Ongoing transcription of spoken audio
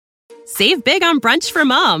Save big on brunch for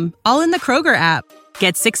mom, all in the Kroger app.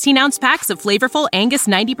 Get 16-ounce packs of flavorful Angus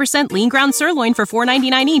 90% lean ground sirloin for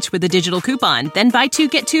 $4.99 each with a digital coupon. Then buy 2,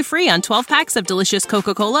 get 2 free on 12 packs of delicious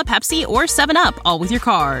Coca-Cola, Pepsi, or 7-Up, all with your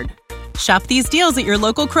card. Shop these deals at your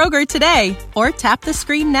local Kroger today, or tap the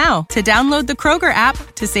screen now to download the Kroger app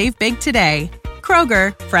to save big today.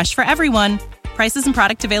 Kroger, fresh for everyone. Prices and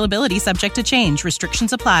product availability subject to change.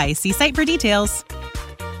 Restrictions apply. See site for details.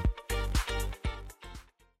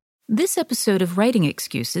 This episode of Writing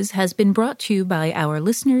Excuses has been brought to you by our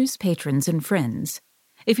listeners, patrons, and friends.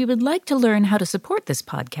 If you would like to learn how to support this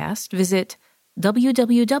podcast, visit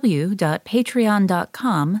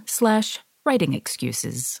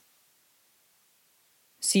www.patreon.com/writingexcuses.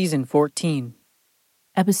 Season 14.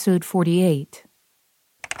 Episode 48.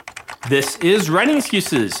 This is Writing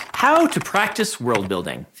Excuses, how to practice world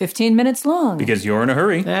building. 15 minutes long. Because you're in a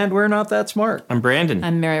hurry. And we're not that smart. I'm Brandon.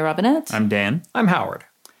 I'm Mary Robinette. I'm Dan. I'm Howard.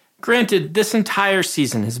 Granted, this entire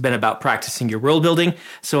season has been about practicing your world building,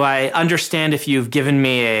 so I understand if you've given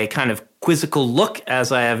me a kind of quizzical look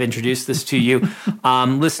as I have introduced this to you,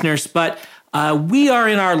 listeners, but we are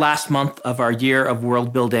in our last month of our year of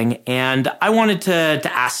world building, and I wanted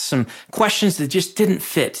to ask some questions that just didn't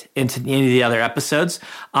fit into any of the other episodes,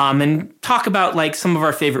 and talk about like some of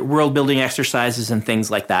our favorite world building exercises and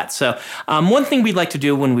things like that. So one thing we'd like to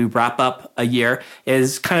do when we wrap up a year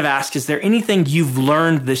is kind of ask, is there anything you've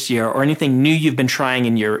learned this year or anything new you've been trying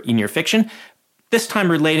in your fiction, this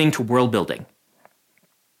time relating to world building?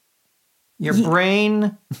 Your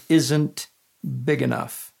brain isn't big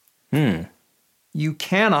enough. You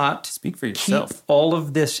cannot speak for yourself. Keep all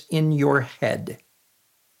of this in your head.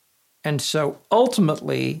 And so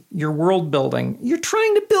ultimately, your world building, you're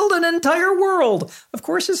trying to build an entire world. Of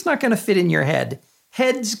course, it's not going to fit in your head.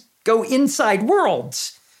 Heads go inside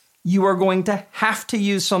worlds. You are going to have to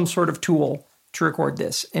use some sort of tool to record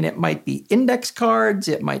this. And it might be index cards.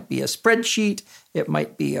 It might be a spreadsheet. It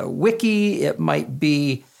might be a wiki. It might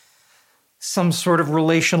be some sort of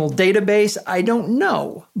relational database. I don't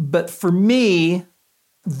know. But for me,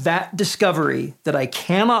 that discovery that I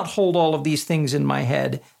cannot hold all of these things in my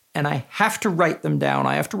head and I have to write them down,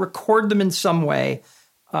 I have to record them in some way,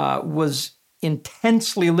 was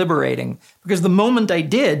intensely liberating. Because the moment I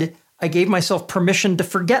did, I gave myself permission to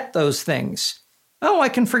forget those things. Oh, I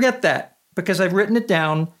can forget that because I've written it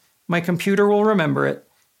down. My computer will remember it.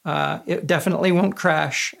 It definitely won't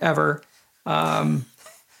crash ever.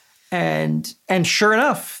 And sure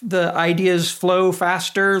enough, the ideas flow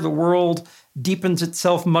faster. The world deepens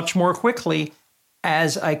itself much more quickly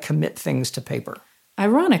as I commit things to paper.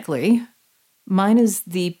 Ironically, mine is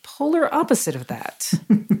the polar opposite of that,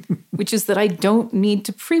 which is that I don't need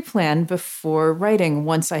to pre-plan before writing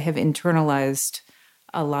once I have internalized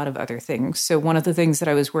a lot of other things. So one of the things that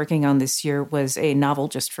I was working on this year was a novel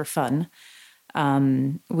just for fun,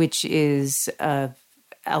 which is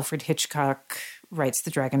Alfred Hitchcock writes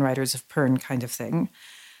The Dragon Riders of Pern kind of thing.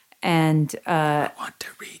 And I want to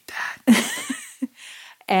read that.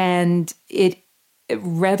 And it,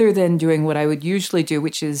 rather than doing what I would usually do,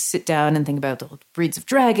 which is sit down and think about the breeds of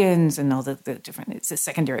dragons and all the different, it's a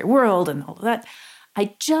secondary world and all of that,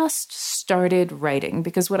 I just started writing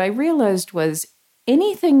because what I realized was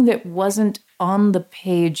anything that wasn't on the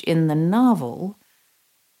page in the novel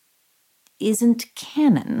isn't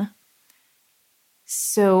canon.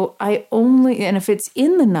 So and if it's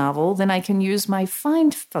in the novel, then I can use my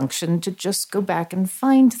find function to just go back and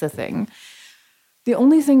find the thing. The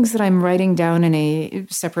only things that I'm writing down in a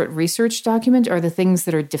separate research document are the things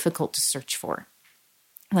that are difficult to search for.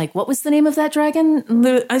 Like, what was the name of that dragon?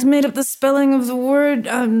 I made up the spelling of the word.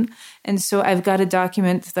 And so I've got a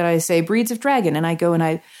document that I say breeds of dragon, and I go and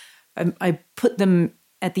I put them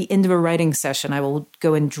at the end of a writing session. I will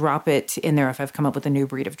go and drop it in there if I've come up with a new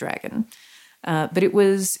breed of dragon. But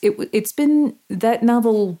it's been, that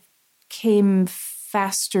novel came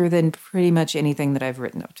faster than pretty much anything that I've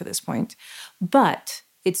written up to this point. But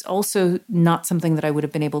it's also not something that I would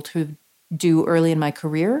have been able to do early in my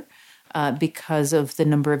career because of the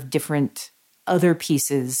number of different other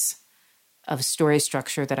pieces of story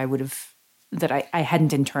structure that I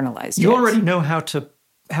hadn't internalized yet. You already know how to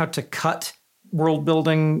cut world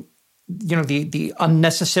building, the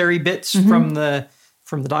unnecessary bits from the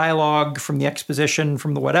dialogue, from the exposition,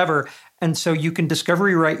 from the whatever. And so you can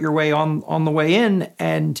discovery write your way on the way in,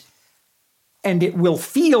 and it will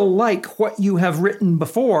feel like what you have written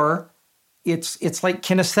before. It's like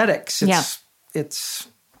kinesthetics.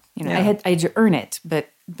 I had to earn it, but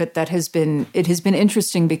it has been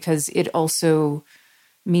interesting because it also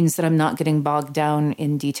means that I'm not getting bogged down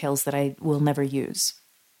in details that I will never use.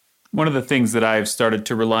 One of the things that I've started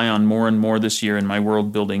to rely on more and more this year in my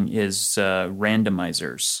world building is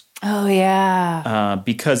randomizers. Oh, yeah.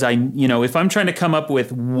 Because if I'm trying to come up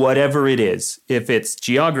with whatever it is, if it's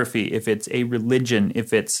geography, if it's a religion,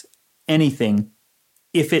 if it's anything,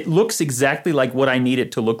 if it looks exactly like what I need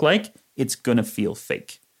it to look like, it's going to feel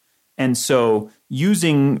fake. And so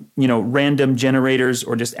using, random generators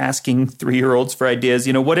or just asking 3-year-olds for ideas,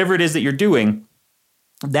 whatever it is that you're doing,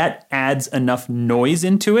 that adds enough noise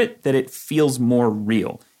into it that it feels more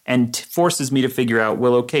real and forces me to figure out,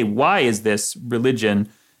 well, okay, why is this religion,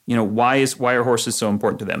 why are horses so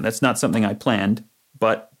important to them? That's not something I planned,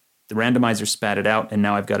 but the randomizer spat it out and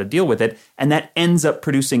now I've got to deal with it. And that ends up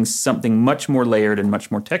producing something much more layered and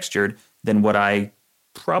much more textured than what I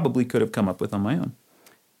probably could have come up with on my own.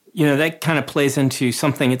 That kind of plays into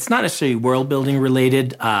something, it's not necessarily world building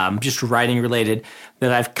related, just writing related,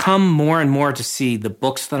 that I've come more and more to see the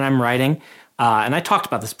books that I'm writing. And I talked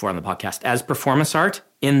about this before on the podcast, as performance art,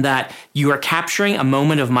 in that you are capturing a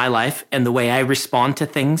moment of my life and the way I respond to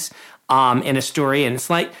things in a story. And it's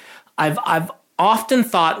like, I've often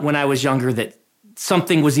thought when I was younger that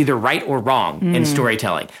something was either right or wrong in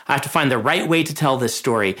storytelling. I have to find the right way to tell this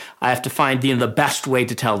story. I have to find the best way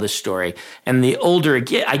to tell this story. And the older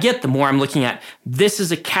I get, the more I'm looking at, this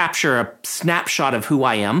is a snapshot of who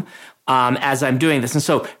I am as I'm doing this. And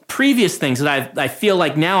so previous things that I feel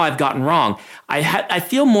like now I've gotten wrong, I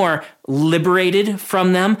feel more liberated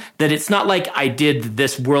from them, that it's not like I did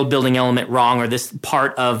this world building element wrong or this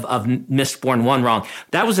part of Mistborn 1 wrong.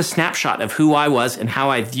 That was a snapshot of who I was and how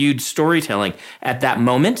I viewed storytelling at that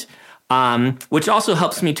moment, which also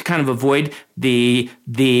helps me to kind of avoid the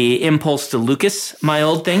impulse to Lucas my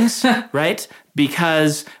old things, right?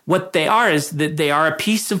 Because what they are is that they are a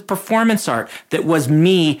piece of performance art that was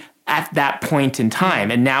me at that point in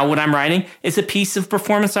time. And now what I'm writing is a piece of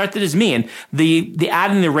performance art that is me. And the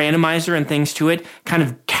adding the randomizer and things to it kind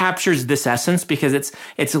of captures this essence, because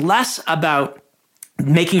it's less about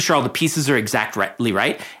making sure all the pieces are exactly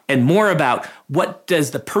right, and more about what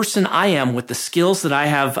does the person I am with the skills that I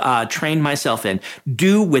have trained myself in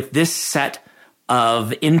do with this set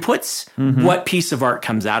of inputs, what piece of art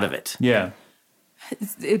comes out of it. Yeah.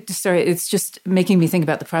 It's just making me think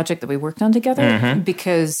about the project that we worked on together,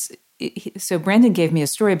 because so Brandon gave me a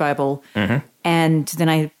story Bible and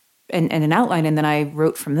then and an outline, and then I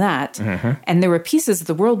wrote from that. And there were pieces of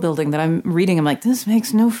the world building that I'm reading. I'm like, this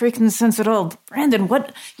makes no freaking sense at all. Brandon,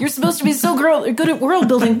 what? You're supposed to be so good at world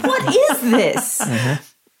building. What is this?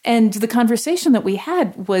 And the conversation that we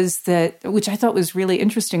had was that, which I thought was really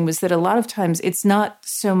interesting, was that a lot of times it's not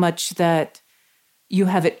so much that you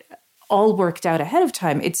have it all worked out ahead of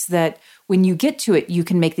time. It's that when you get to it, you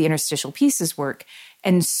can make the interstitial pieces work.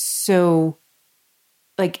 And so,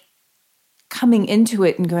 like, coming into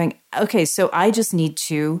it and going, okay, so I just need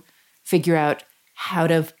to figure out how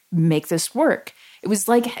to make this work. It was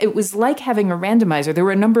like having a randomizer. There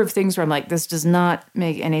were a number of things where I'm like, this does not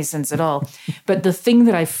make any sense at all. But the thing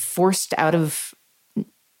that I forced out of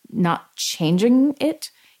not changing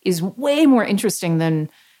it is way more interesting than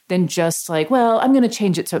just like, well, I'm going to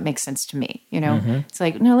change it so it makes sense to me. It's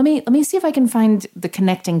like, no, let me see if I can find the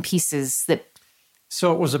connecting pieces that.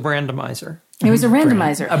 So it was a brandomizer. It was a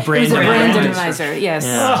randomizer. A brandomizer. Yes.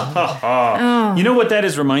 Yeah. You know what that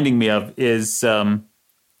is reminding me of is, the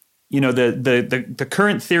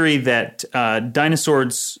current theory that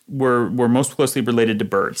dinosaurs were most closely related to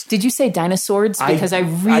birds. Did you say dinosaurs? Because I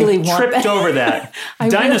really tripped over that.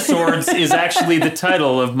 Dinosaurs is actually the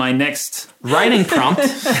title of my next writing prompt.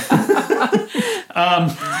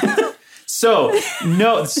 So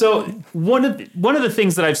one of the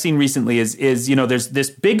things that I've seen recently is there's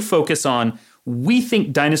this big focus on, we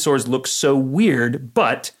think dinosaurs look so weird,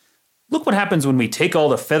 but look what happens when we take all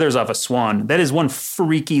the feathers off a swan. That is one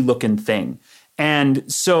freaky looking thing.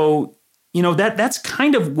 And so, that's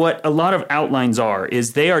kind of what a lot of outlines are,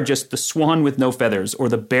 is they are just the swan with no feathers or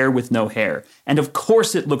the bear with no hair. And of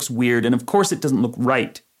course it looks weird, and of course it doesn't look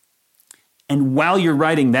right. And while you're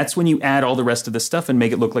writing, that's when you add all the rest of the stuff and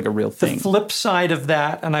make it look like a real thing. The flip side of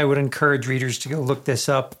that, and I would encourage readers to go look this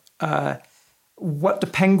up, what do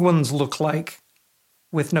penguins look like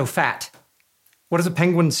with no fat? What does a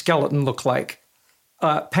penguin skeleton look like?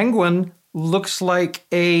 Penguin looks like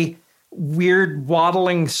a weird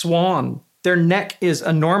waddling swan. Their neck is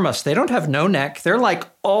enormous. They don't have no neck. They're like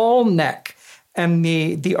all neck. And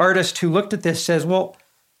the artist who looked at this says, well,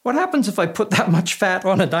 what happens if I put that much fat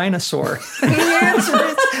on a dinosaur? And the answer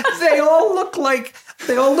is they all look like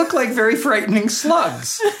very frightening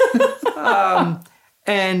slugs.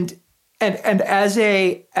 And as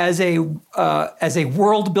a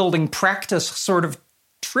world building practice sort of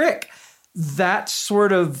trick, that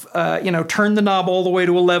sort of, turn the knob all the way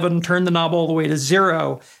to 11, turn the knob all the way to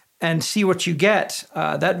 0, and see what you get.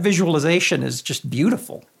 That visualization is just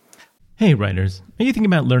beautiful. Hey writers, are you thinking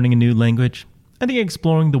about learning a new language? I think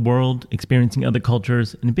exploring the world, experiencing other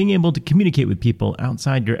cultures, and being able to communicate with people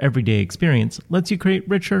outside your everyday experience lets you create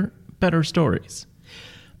richer, better stories.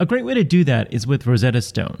 A great way to do that is with Rosetta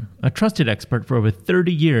Stone, a trusted expert for over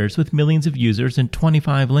 30 years with millions of users and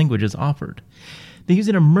 25 languages offered. They use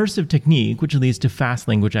an immersive technique which leads to fast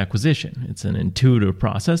language acquisition. It's an intuitive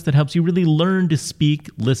process that helps you really learn to speak,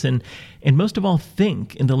 listen, and most of all,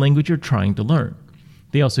 think in the language you're trying to learn.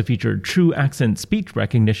 They also feature true accent speech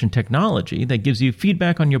recognition technology that gives you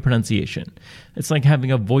feedback on your pronunciation. It's like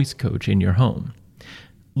having a voice coach in your home.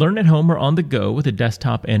 Learn at home or on the go with a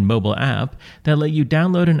desktop and mobile app that let you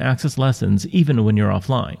download and access lessons even when you're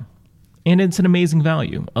offline. And it's an amazing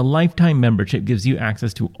value. A lifetime membership gives you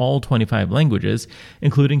access to all 25 languages,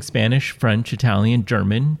 including Spanish, French, Italian,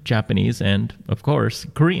 German, Japanese, and, of course,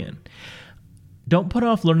 Korean. Don't put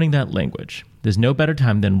off learning that language. There's no better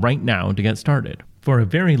time than right now to get started. For a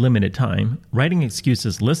very limited time, Writing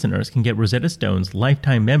Excuses listeners can get Rosetta Stone's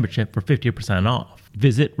lifetime membership for 50% off.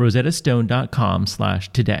 Visit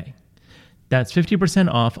rosettastone.com/today. That's 50%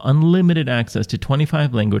 off unlimited access to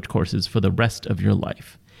 25 language courses for the rest of your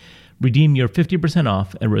life. Redeem your 50%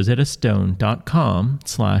 off at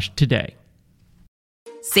rosettastone.com/today.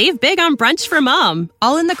 Save big on brunch for mom,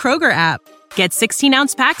 all in the Kroger app. Get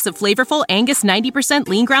 16-ounce packs of flavorful Angus 90%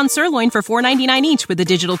 lean ground sirloin for $4.99 each with a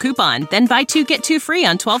digital coupon. Then buy 2, get 2 free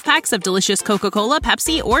on 12 packs of delicious Coca-Cola,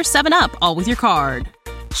 Pepsi, or 7-Up, all with your card.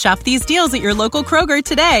 Shop these deals at your local Kroger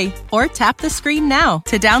today, or tap the screen now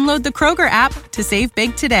to download the Kroger app to save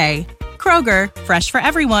big today. Kroger, fresh for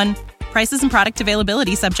everyone. Prices and product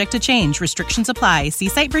availability subject to change. Restrictions apply. See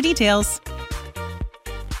site for details.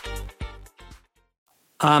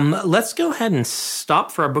 Let's go ahead and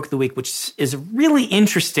stop for our book of the week, which is a really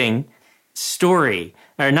interesting nonfiction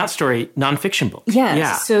book. Yes.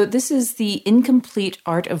 Yeah. So this is The Incomplete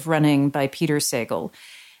Art of Running by Peter Sagal.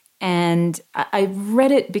 And I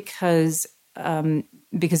read it because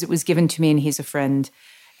it was given to me and he's a friend.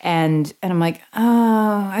 And I'm like,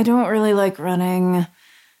 oh, I don't really like running,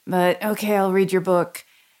 but okay, I'll read your book.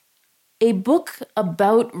 A book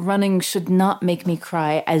about running should not make me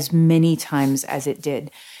cry as many times as it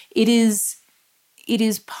did. It is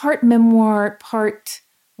part memoir, part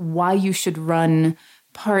why you should run,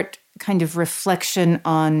 part kind of reflection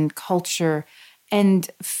on culture, and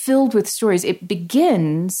filled with stories. It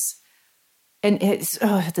begins, and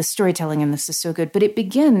the storytelling in this is so good, but it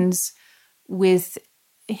begins with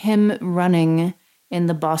him running in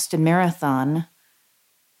the Boston Marathon,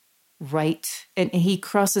 right, and he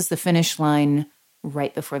crosses the finish line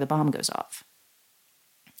right before the bomb goes off.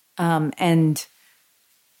 And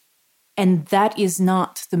that is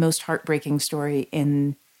not the most heartbreaking story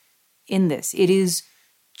in this. It is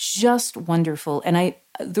just wonderful. And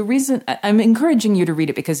the reason I'm encouraging you to read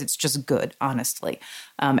it because it's just good, honestly.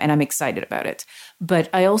 And I'm excited about it. But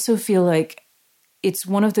I also feel like it's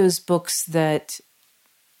one of those books that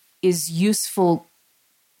is useful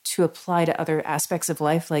to apply to other aspects of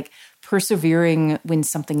life, like persevering when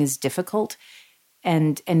something is difficult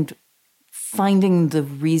and finding the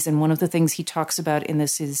reason. One of the things he talks about in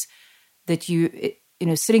this is that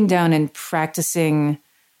sitting down and practicing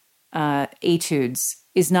etudes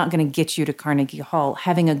is not going to get you to Carnegie Hall.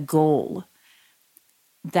 Having a goal,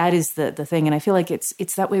 that is the thing. And I feel like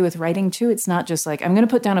it's that way with writing too. It's not just like, I'm going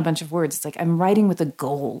to put down a bunch of words. It's like, I'm writing with a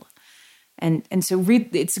goal. And so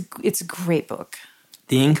read, it's a great book.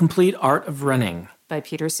 The Incomplete Art of Running by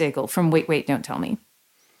Peter Sagal from Wait, Don't Tell Me.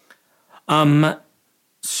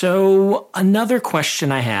 So another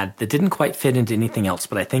question I had that didn't quite fit into anything else,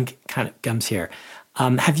 but I think kind of comes here.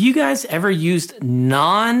 Have you guys ever used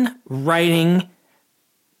non-writing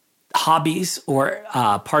hobbies or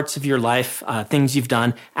parts of your life, things you've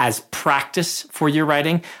done as practice for your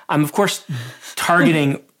writing? I'm, of course,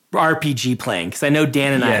 targeting RPG playing because I know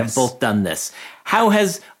Dan and I have both done this. How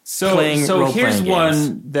has playing role-playing here's games?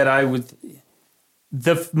 one that I would...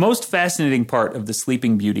 The most fascinating part of the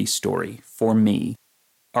Sleeping Beauty story for me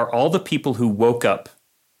are all the people who woke up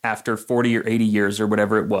after 40 or 80 years or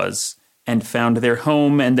whatever it was and found their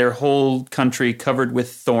home and their whole country covered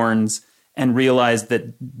with thorns and realized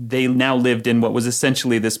that they now lived in what was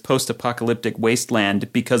essentially this post-apocalyptic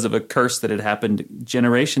wasteland because of a curse that had happened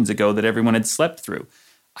generations ago that everyone had slept through.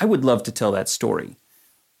 I would love to tell that story,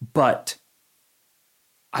 but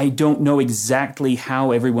I don't know exactly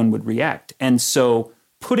how everyone would react. And so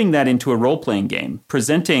putting that into a role-playing game,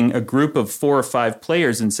 presenting a group of 4 or 5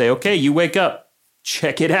 players and say, okay, you wake up,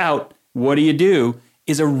 check it out, what do you do?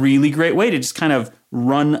 is a really great way to just kind of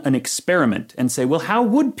run an experiment and say, well, how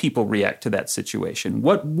would people react to that situation?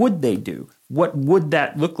 What would they do? What would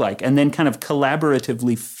that look like? And then kind of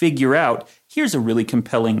collaboratively figure out, here's a really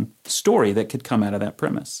compelling story that could come out of that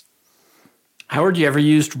premise. Howard, you ever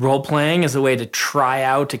used role-playing as a way to try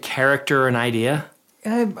out a character or an idea?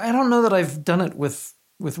 I don't know that I've done it with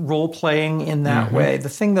role-playing in that way. The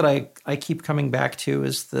thing that I keep coming back to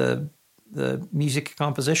is the music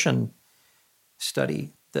composition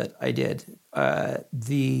study that I did.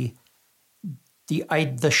 The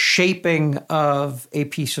shaping of a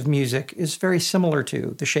piece of music is very similar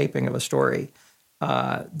to the shaping of a story.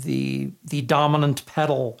 The dominant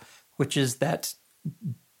pedal, which is that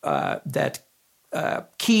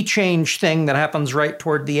key change thing that happens right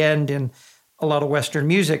toward the end in a lot of Western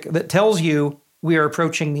music that tells you we are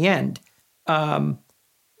approaching the end.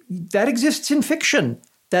 That exists in fiction.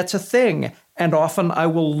 That's a thing. And often I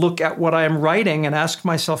will look at what I am writing and ask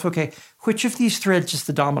myself, okay, which of these threads is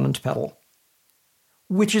the dominant pedal?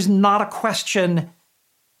 Which is not a question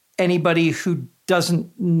anybody who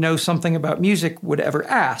doesn't know something about music would ever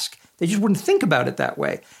ask. They just wouldn't think about it that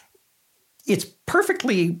way. It's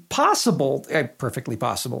perfectly possible.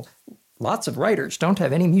 Lots of writers don't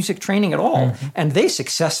have any music training at all, and they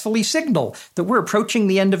successfully signal that we're approaching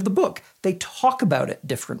the end of the book. They talk about it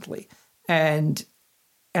differently. And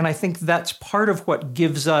I think that's part of what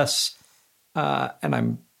gives us, and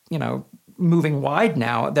I'm, moving wide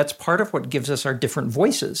now, that's part of what gives us our different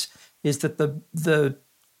voices, is that the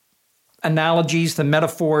analogies, the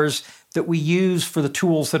metaphors that we use for the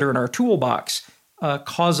tools that are in our toolbox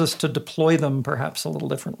cause us to deploy them perhaps a little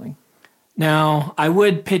differently. Now, I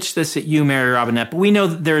would pitch this at you, Mary Robinette, but we know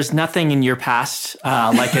that there is nothing in your past,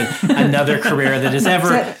 like another career, that has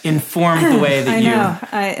ever informed the way that you...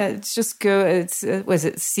 I know. It's just was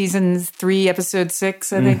it season 3, episode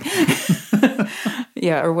 6, I think?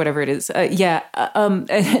 Yeah, or whatever it is.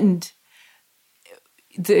 And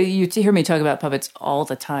you hear me talk about puppets all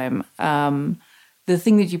the time. The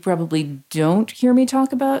thing that you probably don't hear me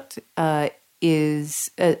talk about is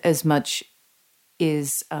as much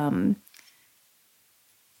is...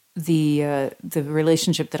 the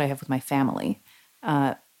relationship that I have with my family,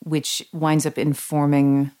 which winds up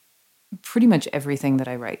informing pretty much everything that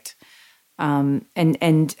I write. And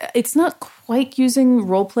it's not quite using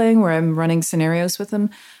role playing where I'm running scenarios with them,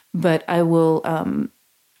 but I will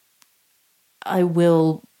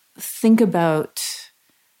think about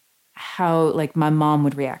how like my mom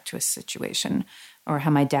would react to a situation, or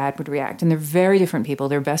how my dad would react. And they're very different people.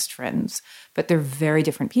 They're best friends, but they're very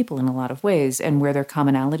different people in a lot of ways, and where their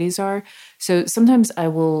commonalities are. So sometimes I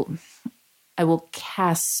will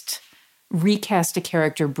recast a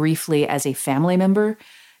character briefly as a family member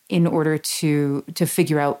in order to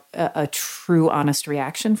figure out a true, honest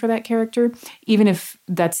reaction for that character, even if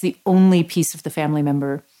that's the only piece of the family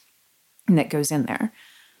member that goes in there.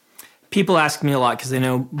 People ask me a lot because they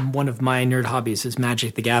know one of my nerd hobbies is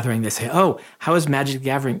Magic the Gathering. They say, oh, how has Magic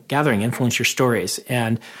the Gathering influenced your stories?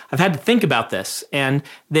 And I've had to think about this. And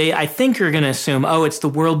they, I think, are going to assume, oh, it's the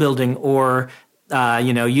world building, or,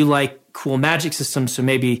 you like cool magic systems, so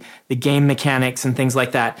maybe the game mechanics and things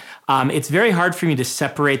like that. It's very hard for me to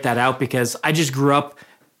separate that out because I just grew up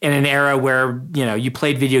in an era where, you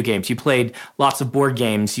played video games, you played lots of board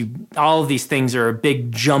games, all of these things are a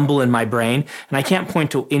big jumble in my brain. And I can't point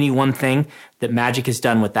to any one thing that Magic has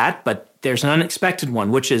done with that, but there's an unexpected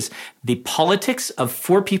one, which is the politics of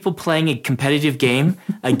 4 people playing a competitive game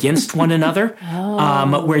against one another,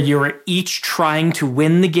 where you're each trying to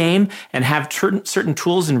win the game and have certain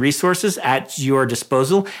tools and resources at your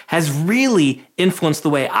disposal, has really influenced the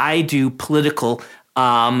way I do political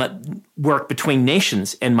work between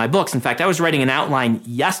nations in my books. In fact, I was writing an outline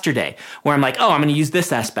yesterday where I'm like, I'm going to use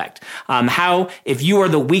this aspect. How, if you are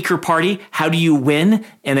the weaker party, how do you win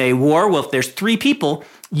in a war? Well, if there's 3 people,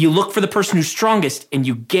 you look for the person who's strongest and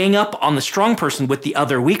you gang up on the strong person with the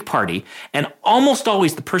other weak party. And almost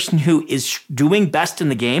always the person who is doing best in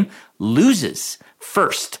the game loses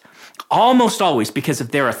first. Almost always, because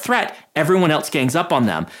if they're a threat, everyone else gangs up on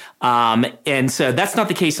them. And so that's not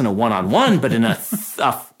the case in a one-on-one, but in a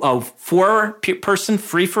 4-person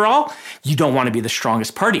free-for-all, you don't want to be the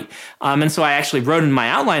strongest party. And so I actually wrote in my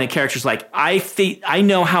outline of characters like, I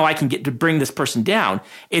know how I can get to bring this person down.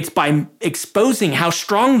 It's by exposing how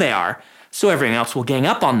strong they are, so everyone else will gang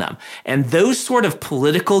up on them. And those sort of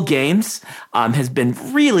political games has been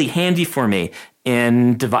really handy for me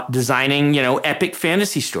in designing, epic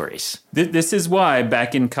fantasy stories. This is why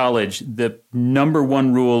back in college, the number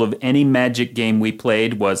one rule of any Magic game we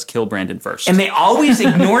played was kill Brandon first. And they always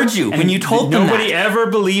ignored you when you told them that. Nobody ever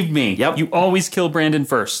believed me. Yep. You always kill Brandon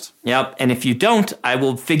first. Yep. And if you don't, I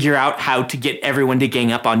will figure out how to get everyone to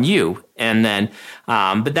gang up on you. And then,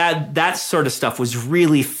 but that sort of stuff was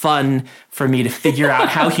really fun for me to figure out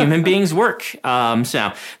how human beings work.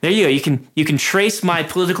 So there you go. You can trace my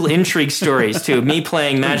political intrigue stories to me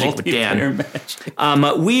playing Magic with Dan.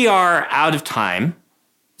 We are out of time.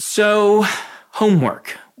 So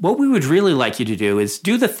homework. What we would really like you to do is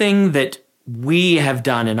do the thing that we have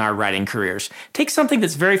done in our writing careers. Take something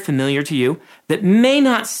that's very familiar to you that may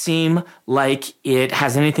not seem like it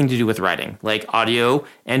has anything to do with writing, like audio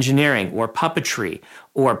engineering or puppetry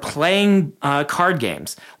or playing card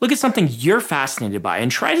games. Look at something you're fascinated by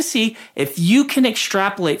and try to see if you can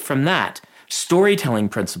extrapolate from that storytelling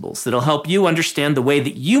principles that'll help you understand the way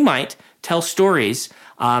that you might tell stories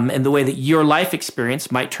and the way that your life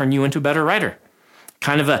experience might turn you into a better writer.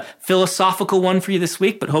 Kind of a philosophical one for you this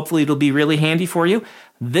week, but hopefully it'll be really handy for you.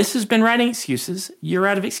 This has been Writing Excuses. You're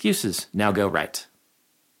out of excuses. Now go write.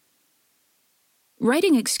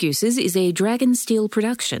 Writing Excuses is a Dragonsteel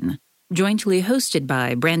production, jointly hosted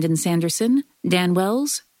by Brandon Sanderson, Dan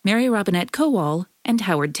Wells, Mary Robinette Kowal, and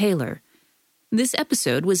Howard Taylor. This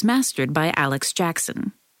episode was mastered by Alex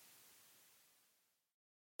Jackson.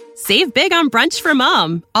 Save big on brunch for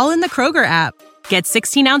mom, all in the Kroger app. Get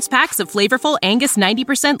 16-ounce packs of flavorful Angus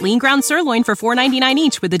 90% lean ground sirloin for $4.99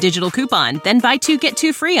 each with a digital coupon. Then buy 2, get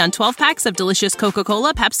 2 free on 12 packs of delicious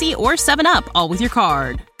Coca-Cola, Pepsi, or 7-Up, all with your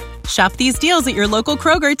card. Shop these deals at your local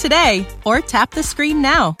Kroger today, or tap the screen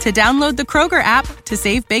now to download the Kroger app to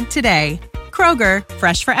save big today. Kroger,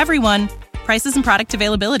 fresh for everyone. Prices and product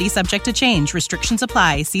availability subject to change. Restrictions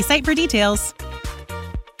apply. See site for details.